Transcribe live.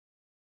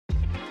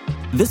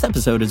This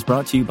episode is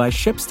brought to you by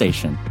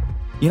ShipStation.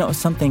 You know,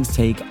 some things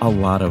take a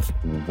lot of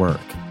work,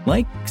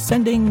 like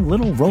sending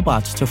little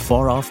robots to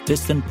far-off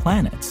distant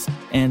planets.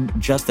 And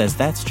just as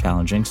that's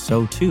challenging,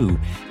 so too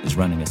is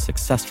running a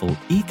successful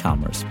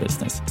e-commerce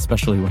business,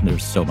 especially when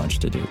there's so much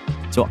to do.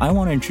 So I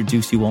want to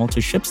introduce you all to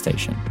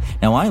ShipStation.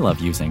 Now, I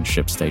love using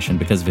ShipStation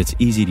because of its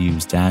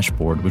easy-to-use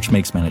dashboard, which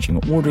makes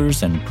managing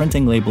orders and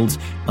printing labels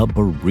a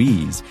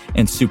breeze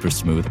and super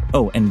smooth.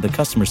 Oh, and the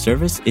customer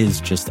service is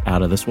just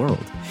out of this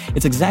world.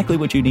 It's exactly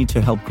what you need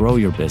to help grow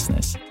your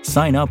business.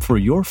 Sign up for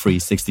your free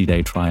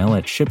 60-day trial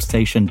at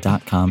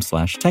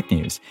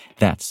shipstation.com/technews.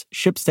 That's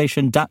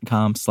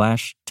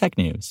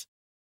shipstation.com/technews.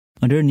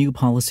 Under a new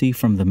policy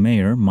from the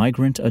mayor,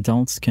 migrant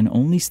adults can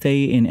only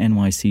stay in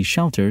NYC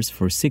shelters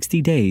for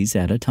 60 days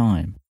at a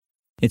time.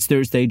 It's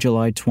Thursday,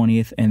 July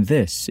 20th, and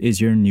this is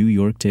your New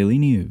York Daily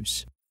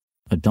News.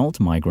 Adult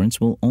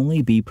migrants will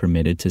only be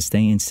permitted to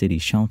stay in city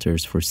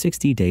shelters for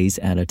 60 days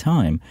at a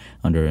time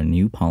under a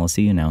new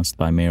policy announced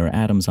by Mayor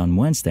Adams on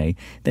Wednesday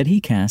that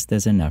he cast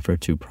as an effort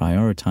to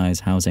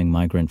prioritize housing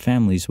migrant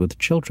families with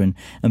children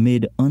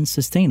amid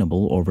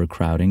unsustainable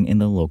overcrowding in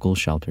the local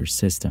shelter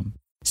system.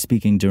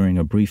 Speaking during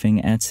a briefing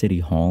at City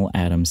Hall,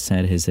 Adams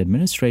said his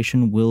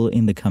administration will,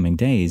 in the coming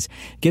days,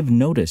 give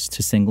notice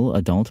to single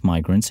adult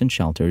migrants in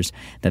shelters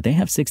that they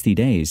have 60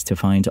 days to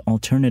find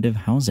alternative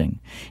housing.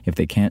 If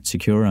they can't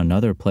secure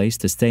another place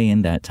to stay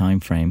in that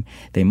time frame,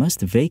 they must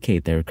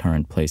vacate their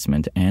current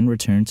placement and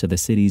return to the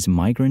city's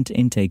Migrant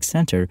Intake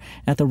Center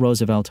at the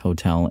Roosevelt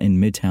Hotel in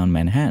Midtown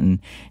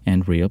Manhattan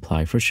and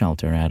reapply for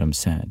shelter, Adams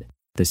said.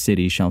 The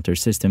city shelter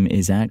system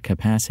is at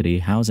capacity,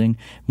 housing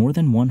more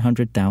than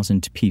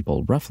 100,000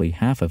 people, roughly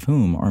half of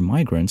whom are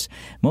migrants,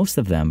 most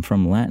of them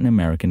from Latin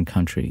American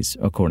countries,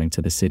 according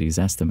to the city's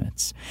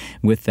estimates.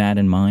 With that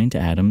in mind,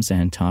 Adams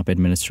and top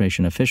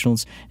administration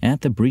officials at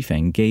the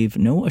briefing gave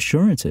no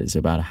assurances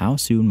about how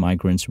soon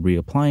migrants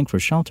reapplying for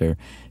shelter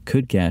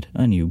could get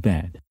a new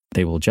bed.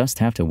 They will just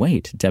have to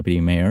wait, Deputy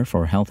Mayor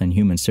for Health and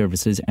Human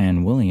Services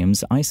Ann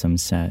Williams-Isom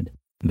said.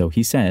 Though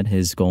he said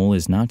his goal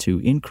is not to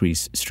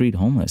increase street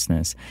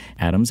homelessness,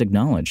 Adams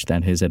acknowledged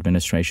that his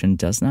administration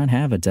does not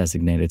have a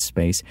designated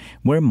space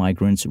where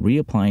migrants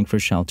reapplying for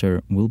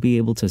shelter will be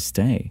able to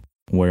stay.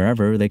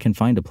 Wherever they can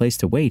find a place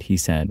to wait, he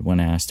said, when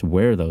asked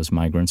where those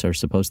migrants are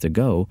supposed to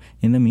go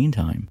in the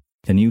meantime.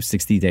 The new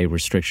 60-day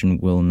restriction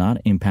will not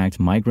impact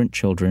migrant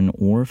children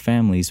or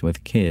families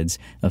with kids,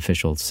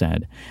 officials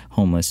said.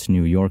 Homeless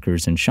New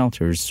Yorkers in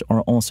shelters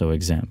are also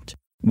exempt.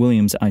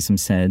 Williams-Isom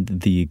said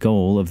the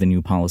goal of the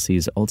new policy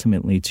is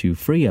ultimately to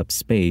free up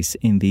space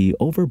in the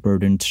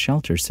overburdened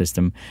shelter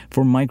system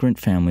for migrant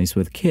families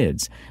with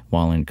kids,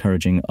 while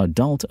encouraging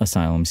adult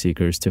asylum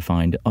seekers to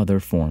find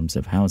other forms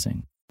of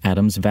housing.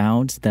 Adams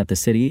vowed that the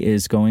city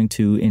is going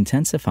to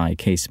intensify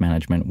case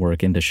management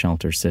work in the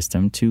shelter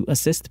system to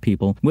assist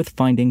people with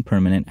finding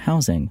permanent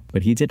housing,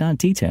 but he did not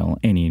detail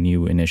any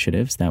new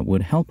initiatives that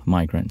would help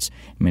migrants,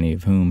 many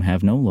of whom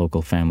have no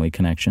local family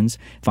connections,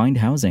 find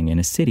housing in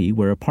a city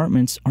where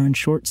apartments are in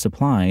short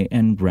supply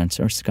and rents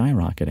are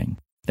skyrocketing.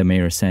 The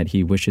mayor said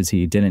he wishes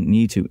he didn't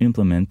need to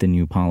implement the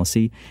new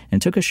policy and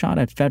took a shot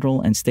at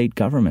federal and state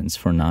governments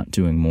for not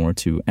doing more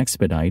to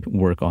expedite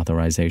work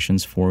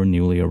authorizations for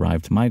newly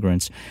arrived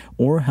migrants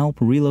or help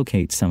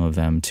relocate some of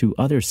them to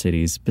other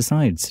cities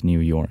besides New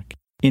York.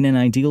 In an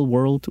ideal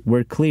world,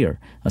 we're clear.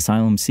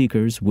 Asylum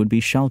seekers would be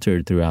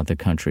sheltered throughout the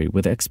country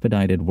with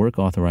expedited work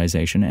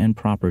authorization and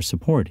proper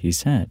support, he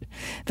said.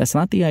 That's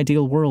not the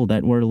ideal world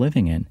that we're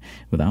living in.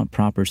 Without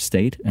proper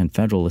state and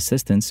federal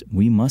assistance,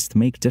 we must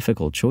make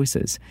difficult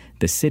choices.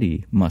 The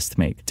city must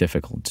make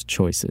difficult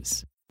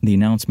choices. The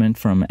announcement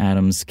from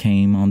Adams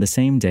came on the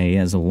same day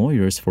as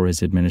lawyers for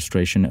his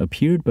administration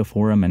appeared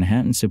before a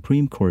Manhattan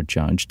Supreme Court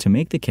judge to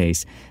make the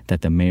case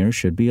that the mayor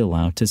should be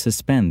allowed to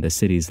suspend the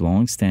city's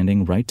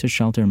long-standing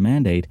right-to-shelter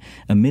mandate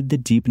amid the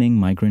deepening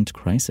migrant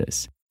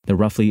crisis. The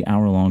roughly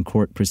hour-long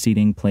court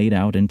proceeding played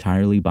out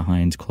entirely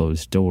behind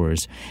closed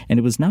doors, and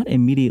it was not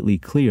immediately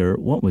clear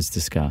what was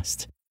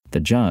discussed. The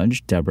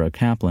judge, Deborah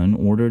Kaplan,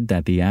 ordered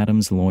that the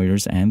Adams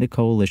lawyers and the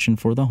Coalition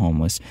for the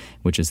Homeless,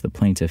 which is the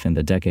plaintiff in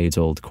the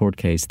decades-old court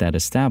case that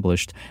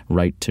established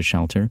right to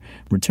shelter,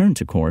 return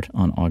to court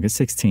on August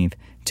 16th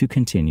to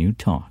continue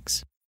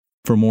talks.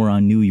 For more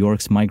on New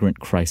York's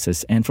migrant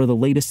crisis and for the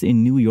latest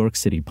in New York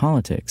City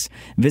politics,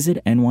 visit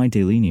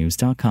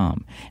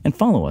nydailynews.com and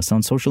follow us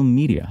on social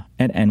media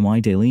at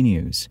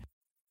nydailynews.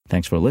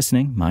 Thanks for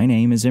listening. My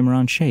name is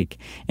Imran Sheikh,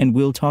 and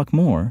we'll talk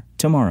more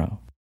tomorrow.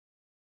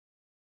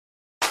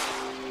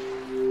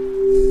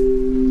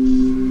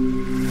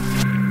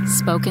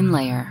 Spoken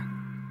Layer.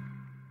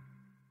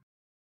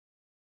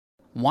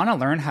 Want to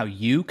learn how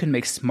you can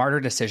make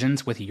smarter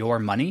decisions with your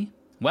money?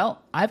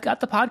 Well, I've got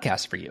the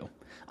podcast for you.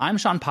 I'm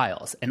Sean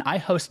Piles, and I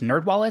host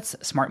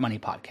NerdWallet's Smart Money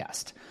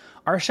Podcast.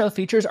 Our show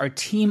features our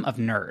team of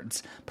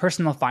nerds,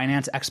 personal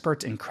finance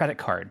experts in credit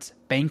cards,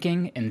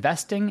 banking,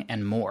 investing,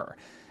 and more.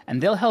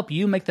 And they'll help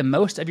you make the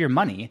most of your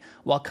money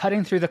while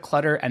cutting through the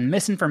clutter and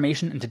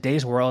misinformation in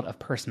today's world of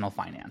personal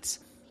finance.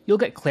 You'll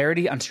get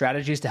clarity on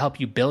strategies to help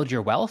you build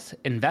your wealth,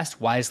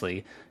 invest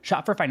wisely,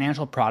 shop for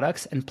financial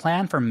products, and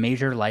plan for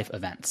major life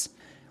events.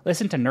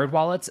 Listen to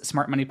NerdWallet's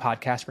Smart Money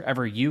Podcast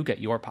wherever you get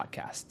your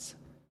podcasts.